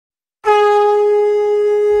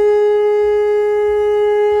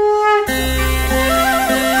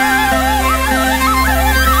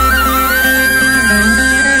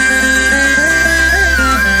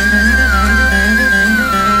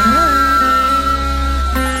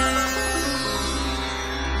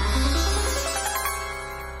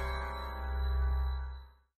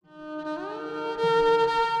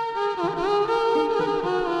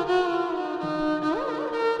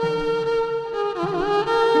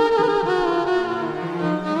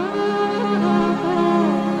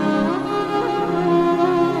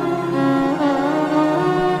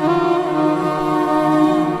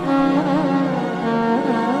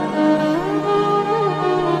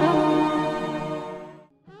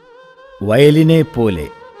വയലിനെ പോലെ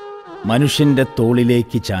മനുഷ്യൻ്റെ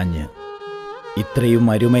തോളിലേക്ക് ചാഞ്ഞ് ഇത്രയും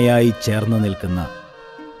അരുമയായി ചേർന്ന് നിൽക്കുന്ന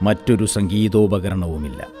മറ്റൊരു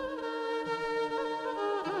സംഗീതോപകരണവുമില്ല.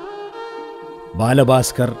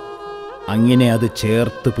 ബാലഭാസ്കർ അങ്ങനെ അത്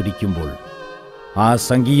ചേർത്ത് പിടിക്കുമ്പോൾ ആ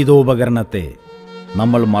സംഗീതോപകരണത്തെ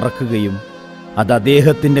നമ്മൾ മറക്കുകയും അത്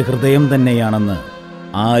അദ്ദേഹത്തിൻ്റെ ഹൃദയം തന്നെയാണെന്ന്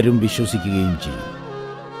ആരും വിശ്വസിക്കുകയും ചെയ്യും.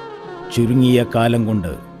 ചുരുങ്ങിയ കാലം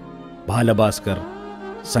കൊണ്ട് ബാലഭാസ്കർ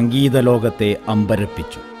സംഗീത ലോകത്തെ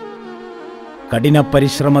അമ്പരപ്പിച്ചു. കഠിന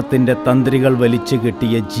പരിശ്രമത്തിൻ്റെ തന്ത്രികൾ വലിച്ചു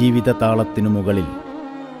കെട്ടിയ ജീവിത താളത്തിനു മുകളിൽ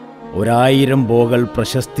 1000 ബോകൾ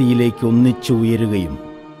പ്രശസ്തിയിലേക്ക് ഒന്നിച്ചു ഉയരുകയും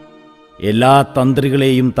എല്ലാ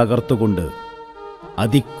തന്ത്രികളെയും തകർത്തുകൊണ്ട്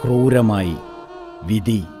അതിക്രൂരമായി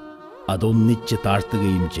വിധി അതൊന്നിച്ച്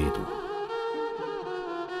താഴ്ത്തുകയും ചെയ്തു.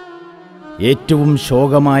 ഏറ്റവും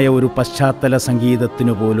ശോകമായ ഒരു പശ്ചാത്തല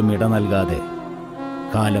സംഗീതത്തിനു പോലും ഇട നൽകാതെ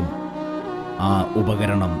കാലം ആ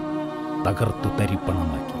ഉപകരണം തകർത്തു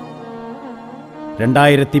തരിപ്പണമാക്കി.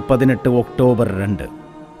 2018 ഒക്ടോബർ 2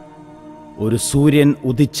 ഒരു സൂര്യൻ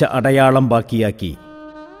ഉദിച്ച അടയാളം ബാക്കിയാക്കി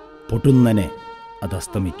പൊടുന്നനെ അത്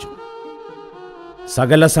അസ്തമിച്ചു.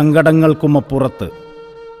 സകല സങ്കടങ്ങൾക്കുമപ്പുറത്ത്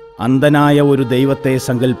അന്ധനായ ഒരു ദൈവത്തെ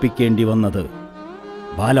സങ്കൽപ്പിക്കേണ്ടി വന്നത്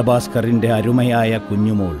ബാലഭാസ്കറിൻ്റെ അരുമയായ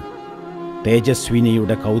കുഞ്ഞുമോൾ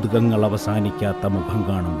തേജസ്വിനിയുടെ കൗതുകങ്ങൾ അവസാനിക്കാത്ത മുഖം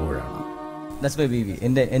കാണുമ്പോഴാണ്.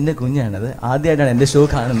 എൻ്റെ കുഞ്ഞാണത്. ആദ്യമായിട്ടാണ് എൻ്റെ ഷോ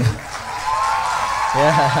കാണുന്നത്.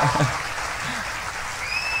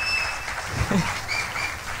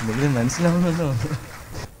 എന്തെങ്കിലും മനസ്സിലാവുന്നുണ്ടോ?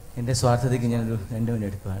 എൻ്റെ സ്വാർത്ഥതയ്ക്ക് ഞാനൊരു 2 മിനിറ്റ്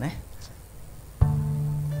എടുക്കുകയാണേ.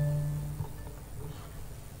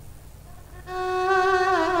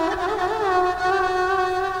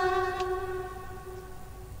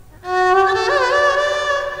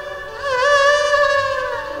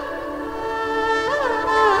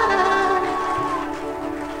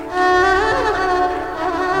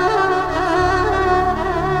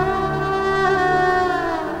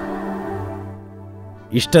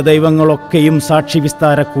 ഇഷ്ടദൈവങ്ങളൊക്കെയും സാക്ഷി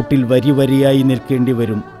വിസ്താരക്കൂട്ടിൽ വരി വരിയായി നിൽക്കേണ്ടി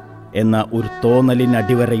വരും എന്ന ഒരു തോന്നലിന്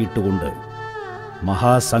അടിവരയിട്ടുകൊണ്ട്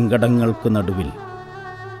മഹാസങ്കടങ്ങൾക്ക് നടുവിൽ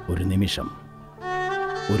ഒരു നിമിഷം,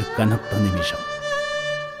 ഒരു കനത്ത നിമിഷം.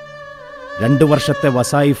 2 വർഷത്തെ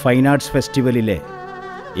വസായി ഫൈൻ ആർട്സ് ഫെസ്റ്റിവലിലെ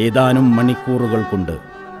ഏതാനും മണിക്കൂറുകൾ കൊണ്ട്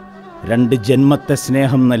 2 ജന്മത്തെ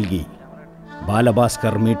സ്നേഹം നൽകി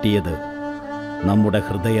ബാലഭാസ്കർ മീട്ടിയത് നമ്മുടെ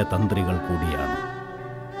ഹൃദയതന്ത്രികൾ കൂടിയാണ്.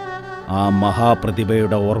 ആ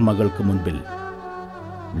മഹാപ്രതിഭയുടെ ഓർമ്മകൾക്ക് മുൻപിൽ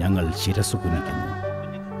ഞങ്ങൾ ശിരസ്സു കുനിക്കുന്നു.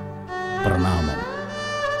 പ്രണാമം,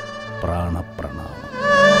 പ്രാണപ്രണാമം.